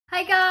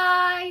Hi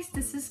guys,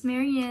 this is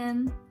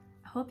Marian.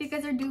 I hope you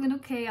guys are doing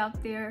okay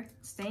out there,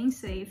 staying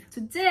safe.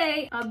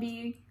 Today, I'll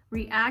be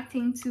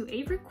reacting to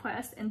a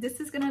request, and this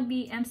is gonna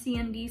be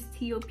McND's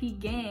TOP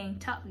Gang,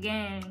 Top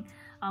Gang,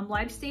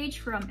 live stage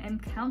from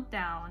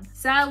Mcountdown.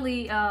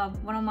 Sadly,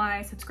 one of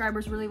my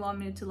subscribers really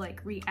wanted me to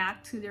like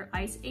react to their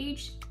Ice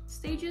Age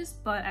stages,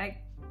 but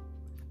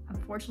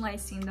unfortunately I've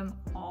seen them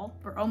all,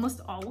 or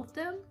almost all of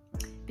them,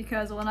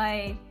 because when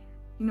I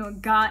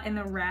got in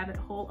the rabbit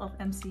hole of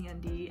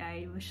Mcnd,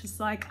 I was just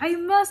like, I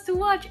must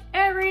watch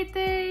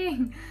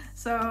everything.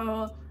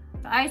 So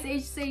the Ice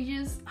Age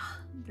stages,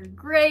 they're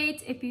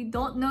great. If you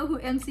don't know who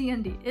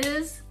Mcnd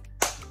is,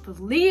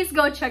 please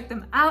go check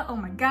them out. Oh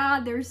my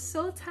god, they're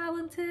so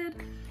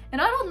talented.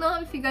 And I don't know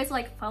if you guys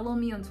like follow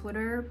me on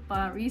Twitter,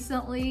 but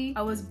recently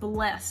I was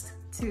blessed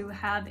to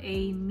have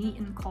a meet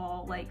and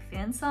call like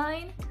fan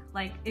sign.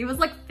 Like it was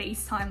like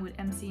FaceTime with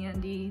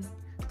Mcnd's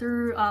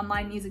through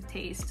my music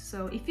taste.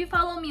 So if you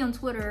follow me on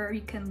Twitter,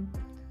 you can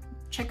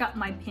check out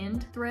my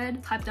pinned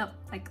thread. Typed up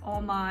like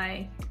all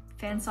my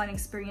fan sign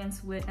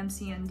experience with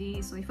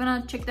Mcnd. So if you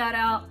wanna check that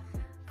out,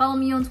 follow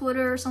me on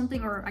Twitter or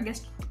something, or I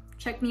guess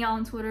check me out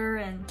on Twitter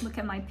and look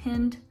at my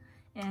pinned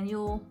and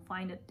you'll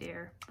find it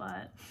there.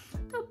 But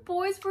the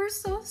boys were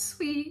so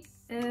sweet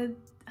and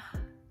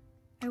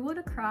I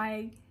wanna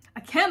cry.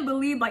 I can't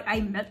believe like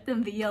I met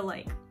them via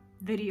like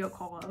video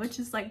call, which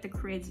is like the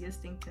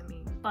craziest thing to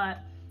me. But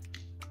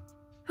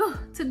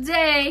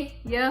today,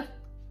 yeah,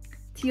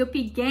 TOP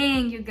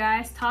Gang, you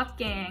guys, Top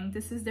Gang.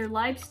 This is their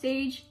live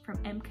stage from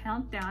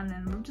Mcountdown,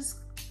 and we're just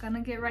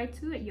gonna get right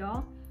to it,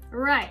 y'all. All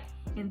right,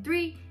 in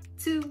 3,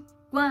 2,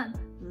 1,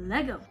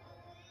 let go.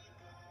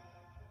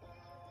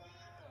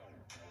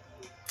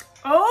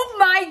 Oh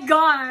my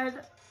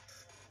god!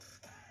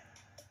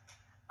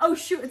 Oh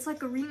shoot, it's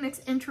like a remix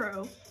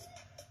intro.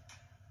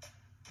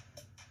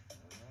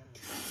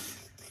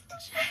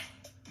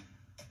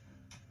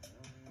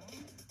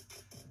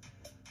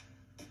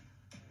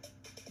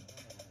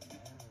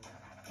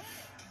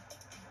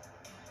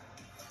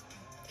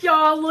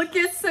 Y'all, look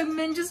at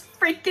Seungmin just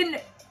freaking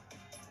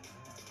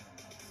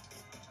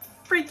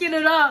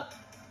it up.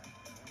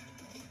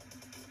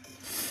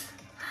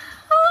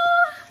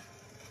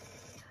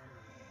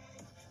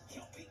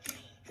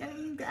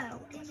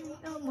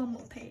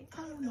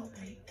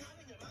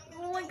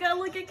 Oh my god,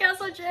 look at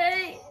Castle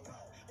J.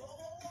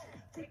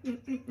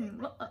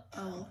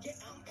 Uh-oh.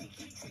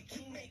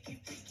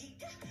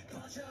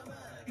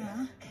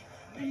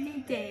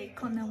 Any day,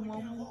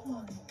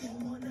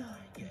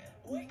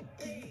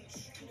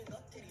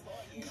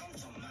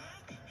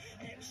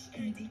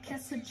 and the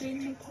Castle J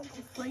make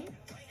the flame.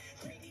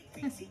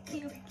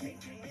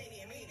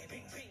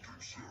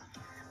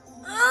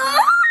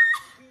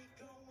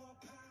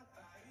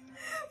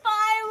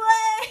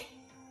 Finally!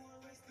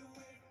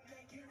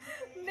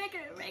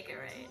 Make it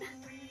right.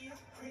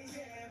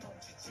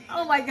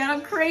 Oh my god,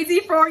 I'm crazy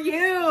for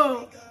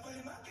you!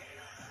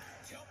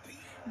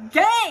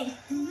 Gang!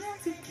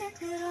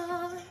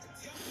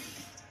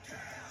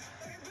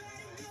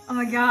 Oh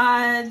my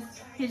god,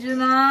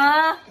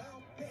 Hijuna,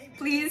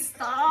 please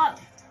stop.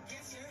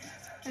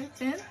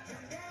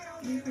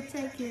 Never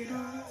take it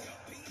off.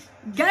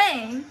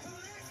 Gang!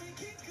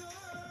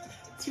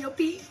 TOP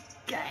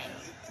Gang.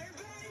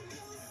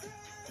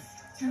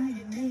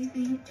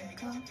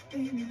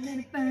 Let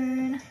it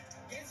burn.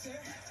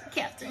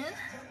 Captain,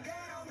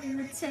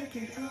 never take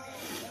it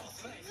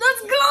off.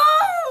 Let's go!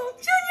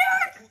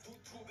 Junior!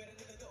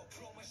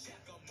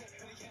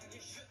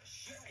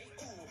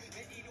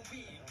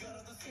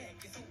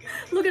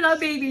 Look at that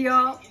baby,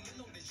 y'all.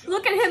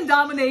 Look at him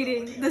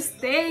dominating the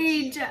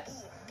stage.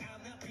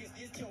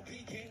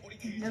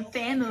 The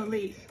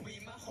family.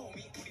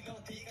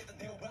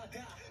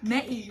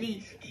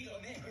 Mcnd.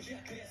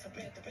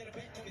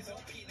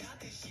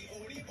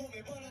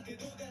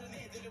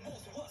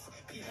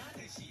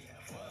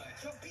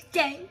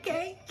 Gang,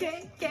 gang,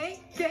 gang, gang,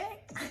 gang.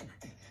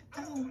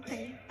 I don't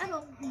pay. I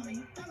don't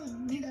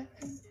need it.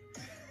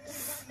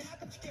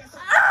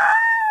 Ah!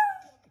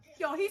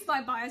 Yo, he's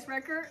my bias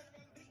record.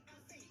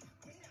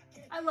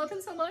 I love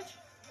him so much.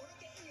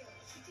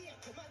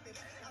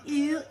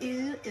 Ew,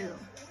 ew, ew.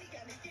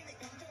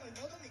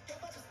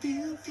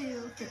 Feel,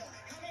 feel, feel.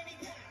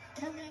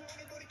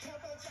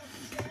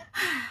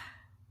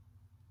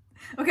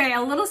 Okay,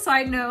 a little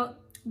side note.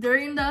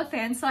 During the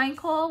fan sign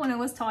call, when I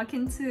was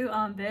talking to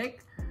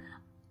Vic,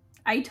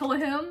 I told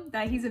him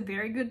that he's a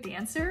very good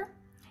dancer.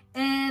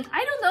 And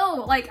I don't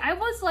know, like I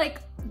was like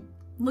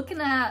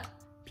looking at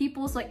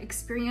people's like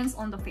experience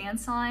on the fan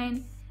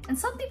sign, and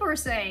some people are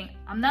saying,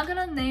 I'm not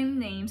gonna name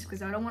names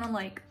because I don't want to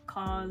like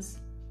cause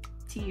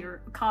tea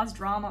or cause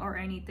drama or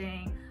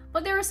anything,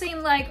 but they were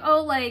saying like,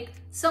 oh, like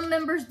some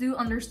members do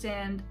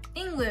understand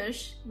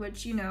English,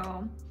 which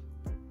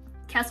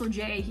Castle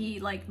J, he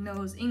like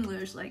knows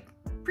English like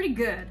pretty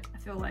good, I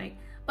feel like.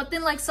 But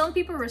then like some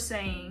people were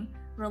saying,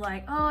 were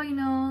like, oh,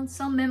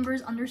 some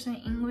members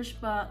understand English,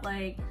 but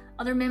like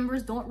other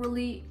members don't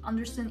really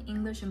understand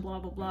English and blah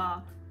blah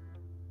blah.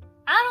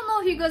 I don't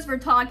know who you guys were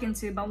talking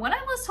to, but when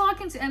I was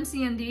talking to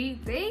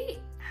Mcnd, they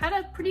had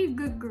a pretty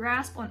good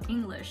grasp on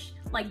English,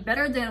 like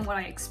better than what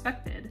I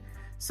expected.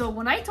 So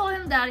when I told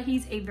him that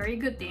he's a very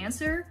good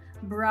dancer,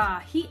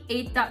 bruh, he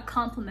ate that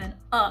compliment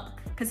up.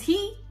 Cause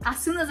he, as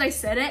soon as I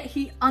said it,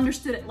 he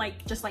understood it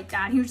like just like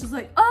that. He was just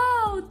like,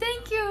 oh,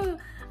 thank you.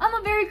 I'm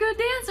a very good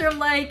dancer. I'm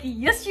like,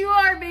 yes you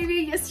are,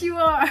 baby, yes you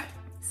are.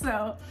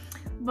 So,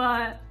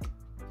 but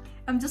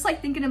I'm just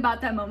like thinking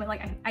about that moment.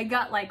 Like I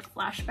got like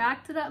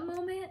flashback to that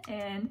moment,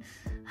 and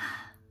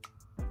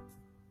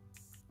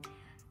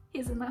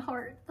he's in my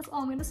heart. That's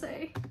all I'm gonna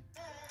say.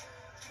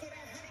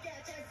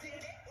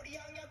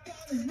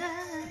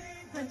 Tonight,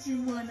 what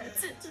you wanna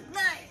do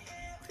tonight?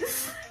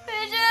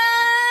 Vision!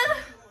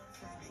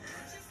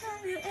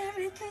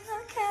 Everything's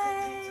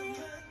okay.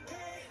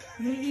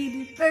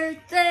 Happy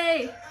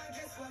birthday!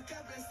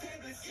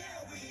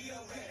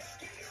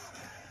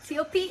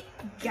 TOP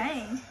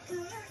gang.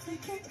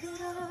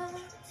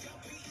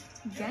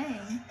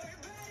 Gang.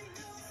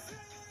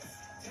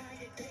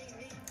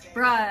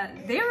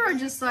 Bruh, they were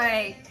just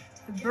like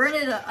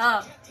burning it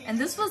up, and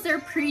this was their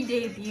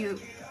pre-debut.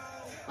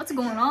 What's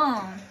going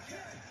on?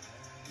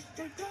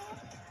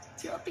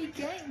 TOP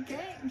gang,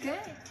 gang,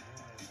 gang.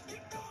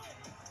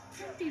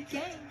 TOP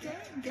gang,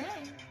 gang,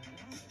 gang.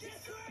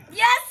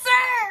 Yes,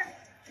 sir!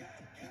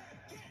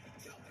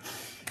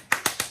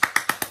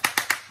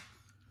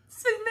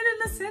 Segment in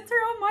the center,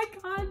 oh my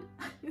god.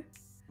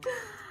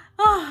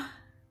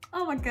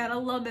 Oh my god, I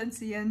love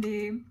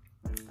Mcnd.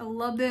 I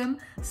love him.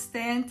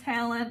 Stan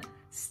talent,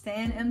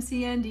 stan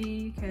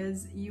Mcnd,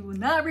 because you will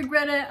not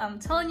regret it. I'm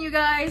telling you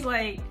guys,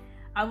 like,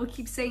 I will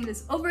keep saying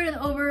this over and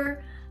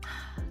over.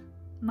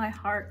 My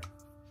heart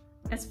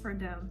is for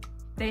them.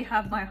 They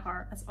have my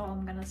heart, that's all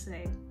I'm gonna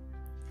say.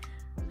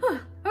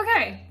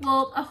 Okay,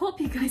 well, I hope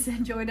you guys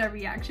enjoyed that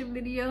reaction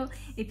video.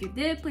 If you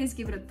did, please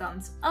give it a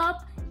thumbs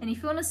up. And if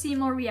you want to see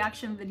more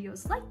reaction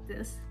videos like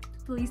this,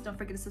 please don't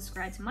forget to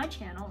subscribe to my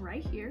channel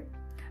right here,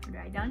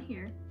 right down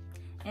here.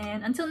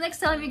 And until next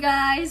time, you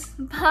guys,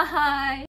 bye!